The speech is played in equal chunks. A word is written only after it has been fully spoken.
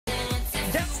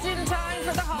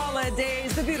for the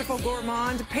holidays. The beautiful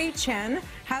gourmand Chen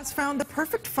has found the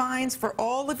perfect finds for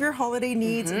all of your holiday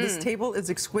needs. This table is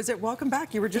exquisite. Welcome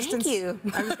back. You were just Thank you.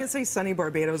 I was going to say sunny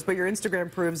Barbados, but your Instagram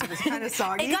proves it was kind of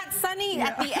soggy. It got sunny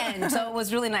at the end, so it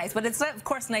was really nice. But it's, of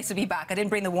course, nice to be back. I didn't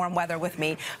bring the warm weather with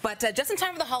me. But just in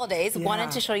time for the holidays,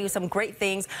 wanted to show you some great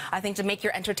things, I think, to make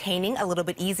your entertaining a little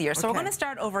bit easier. So we're going to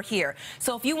start over here.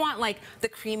 So if you want, like, the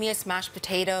creamiest mashed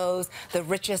potatoes, the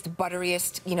richest,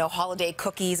 butteriest, you know, holiday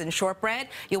cookies and shortbread,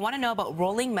 you'll want to know about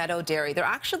Rolling Meadow Dairy. They're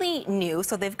actually new,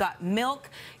 so they've got milk,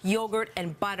 yogurt,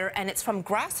 and butter, and it's from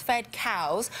grass-fed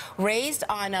cows raised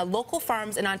on local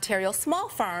farms in Ontario, small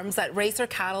farms that raise their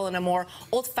cattle in a more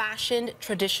old-fashioned,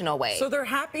 traditional way. So they're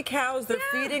happy cows. They're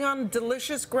feeding on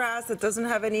delicious grass that doesn't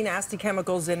have any nasty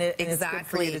chemicals in it. And it's good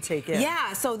for you to take in.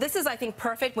 Yeah, so this is, I think,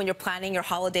 perfect when you're planning your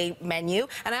holiday menu.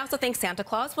 And I also think Santa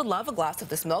Claus would love a glass of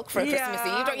this milk for Christmas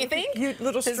Eve, don't you think? Cute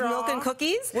little straw. His milk and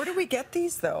cookies. Where do we get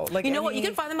these, though? Like, you know what? You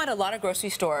can find them at a lot of grocery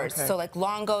stores. So like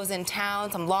Longo's in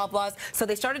town, some Loblaws. So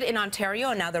they started in Ontario,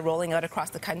 and now they're rolling out across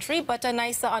the country. But a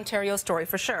nice Ontario story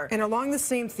for sure. And along the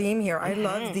same theme here, I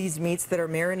love these meats that are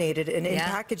marinated and in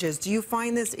packages. Do you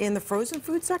find this in the frozen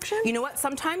food section? You know what?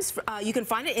 Sometimes you can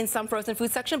find it in some frozen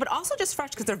food section, but also just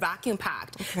fresh because they're vacuum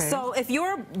packed. So if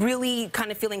you're really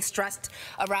kind of feeling stressed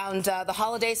around the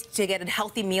holidays to get a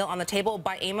healthy meal on the table,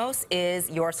 By Amos is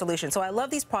your solution. So I love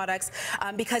these products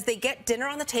because they get dinner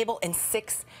on the table in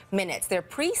 6 minutes. They're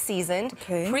pre-seasoned,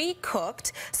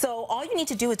 pre-cooked. So all you need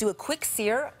to do is do a quick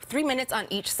sear, 3 minutes on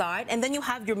each side, and then you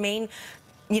have your main,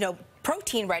 you know,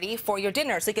 protein ready for your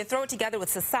dinner. So you can throw it together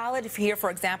with a salad. If here, for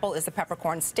example, is the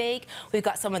peppercorn steak. We've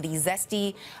got some of the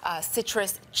zesty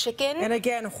citrus chicken. And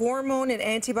again, hormone and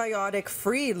antibiotic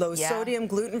free, low sodium,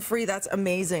 gluten free. That's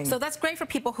amazing. So that's great for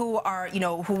people who are, you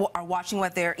know, who are watching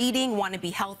what they're eating, want to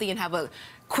be healthy and have a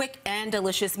quick and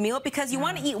delicious meal because you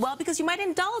want to eat well because you might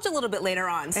indulge a little bit later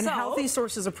on. And healthy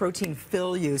sources of protein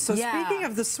fill you. So speaking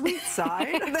of the sweet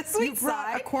side, you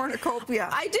brought a cornucopia.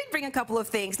 I did bring a couple of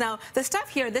things. Now, the stuff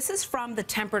here, this is from the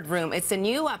Tempered Room. It's a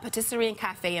new patisserie and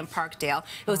cafe in Parkdale.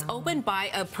 It was opened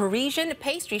by a Parisian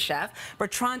pastry chef,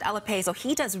 Bertrand Alapé. So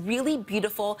he does really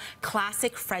beautiful,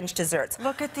 classic French desserts.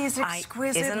 Look at these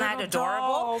exquisite Isn't that adorable?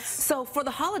 Dolls. So for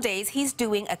the holidays, he's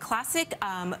doing a classic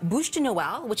bûche de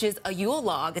Noël, which is a Yule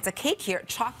log. It's a cake here,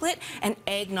 chocolate and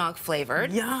eggnog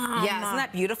flavored. Yum. Yeah, isn't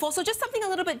that beautiful? So just something a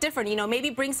little bit different, you know,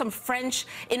 maybe bring some French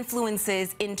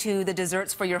influences into the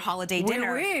desserts for your holiday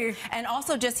dinner. And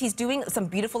also just, he's doing some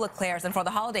beautiful eclairs. And for the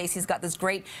holidays, he's got this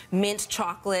great mint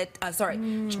chocolate,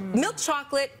 milk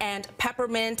chocolate and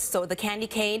peppermint, so the candy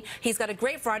cane. He's got a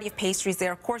great variety of pastries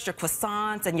there. Of course, your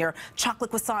croissants and your chocolate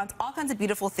croissants, all kinds of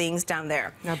beautiful things down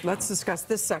there. Now, let's discuss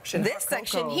this section. This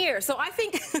section here. So I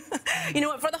think, you know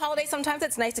what, for the holidays, sometimes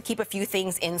it's nice to keep a few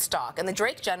things in stock. And the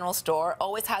Drake General Store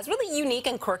always has really unique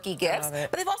and quirky gifts,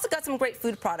 but they've also got some great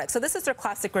food products. So this is their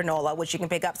classic granola, which you can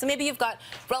pick up. So maybe you've got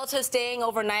relatives staying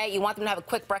overnight, you want them to have a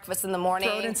quick breakfast in the morning.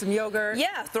 Throw it in some yogurt.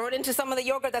 Yeah, throw it into some of the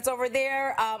yogurt that's over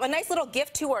there. A nice little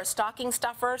gift too, or a stocking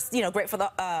stuffer, you know, great for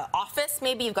the office.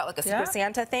 Maybe you've got like a Secret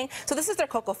Santa thing. So this is their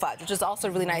cocoa fudge, which is also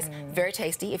really nice, very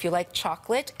tasty if you like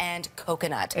chocolate and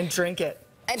coconut. And drink it.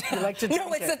 You like to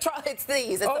drink it's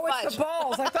these. It's the fudge. It's the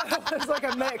balls. I thought it was like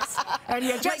a mix. And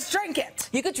you just drink it.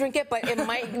 You could drink it, but it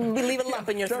might leave a lump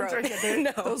in your throat. Don't drink it.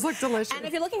 No. Those look delicious. And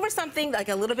if you're looking for something like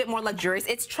a little bit more luxurious,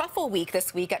 it's Truffle Week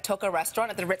this week at Toca Restaurant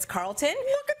at the Ritz-Carlton.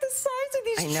 Look at the size of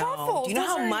these truffles. Do you know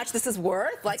how much this is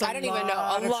worth? Like, I don't even know.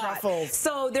 A lot. Truffles.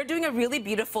 So they're doing a really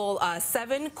beautiful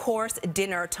 7-course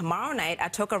dinner tomorrow night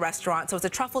at Toca Restaurant. So it's a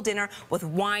truffle dinner with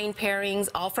wine pairings,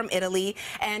 all from Italy.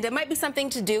 And it might be something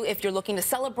to do if you're looking to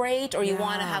celebrate or you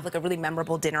want to have like a really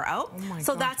memorable dinner out.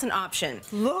 So that's an option.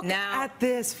 Look at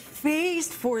this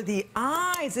feast for the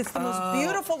eyes. It's the most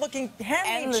beautiful looking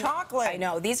handmade chocolate. I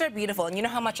know. These are beautiful. And you know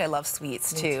how much I love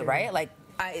sweets too, right? Like,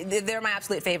 they're my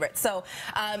absolute favorite. So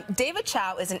David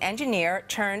Chow is an engineer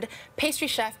turned pastry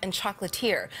chef and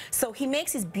chocolatier. So he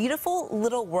makes these beautiful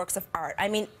little works of art. I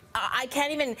mean, I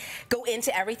can't even go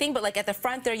into everything, but like at the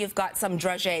front there, you've got some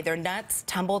dragée. They're nuts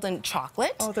tumbled in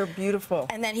chocolate. Oh, they're beautiful.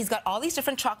 And then he's got all these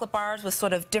different chocolate bars with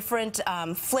sort of different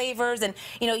flavors. And,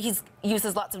 you know, he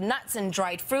uses lots of nuts and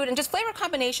dried fruit and just flavor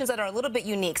combinations that are a little bit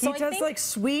unique. So he does like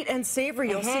sweet and savory.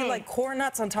 You'll see like corn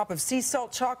nuts on top of sea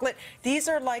salt chocolate. These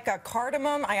are like a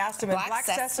cardamom. I asked him in black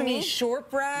sesame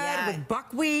shortbread with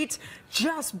buckwheat.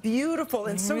 Just beautiful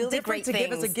and so really different to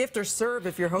give as a gift or serve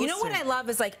if you're hosting. You know what I love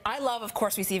is like, I love, of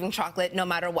course, receiving chocolate no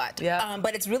matter what.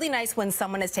 But it's really nice when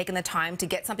someone has taken the time to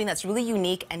get something that's really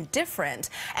unique and different.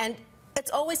 And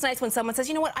it's always nice when someone says,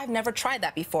 you know what, I've never tried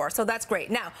that before. So that's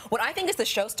great. Now, what I think is the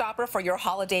showstopper for your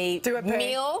holiday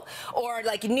meal or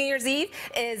like New Year's Eve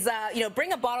is, you know,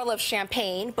 bring a bottle of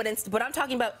champagne, but I'm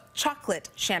talking about chocolate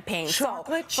champagne.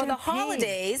 Chocolate champagne. For the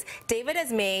holidays, David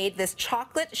has made this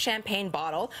chocolate champagne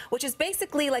bottle, which is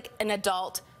basically like an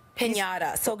adult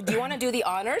piñata. So do you want to do the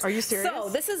honors? Are you serious? So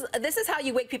this is how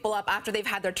you wake people up after they've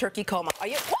had their turkey coma. Are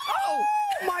you? Oh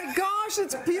my gosh,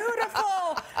 it's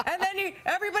beautiful! And then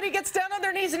everybody gets down on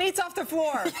their knees and eats off the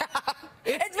floor. Yeah.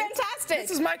 It's fantastic.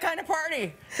 This is my kind of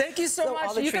party. Thank you so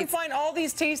much. You can find all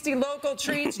these tasty local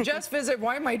treats. Just visit.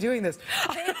 Why am I doing this?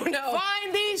 I don't know.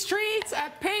 Find these treats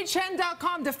at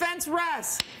PaigeChen.com. Defense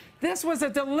Rest. This was a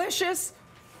delicious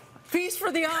feast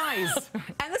for the eyes.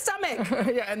 And the stomach.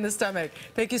 Yeah, and the stomach.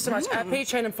 Thank you so much. At Paige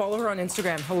Chen, and follow her on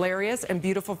Instagram. Hilarious and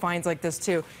beautiful finds like this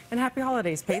too. And happy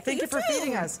holidays, Paige. Thank you for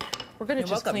feeding us. We're going to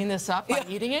just clean this up by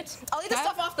eating it. I'll eat the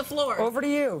stuff off the floor. Over to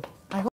you.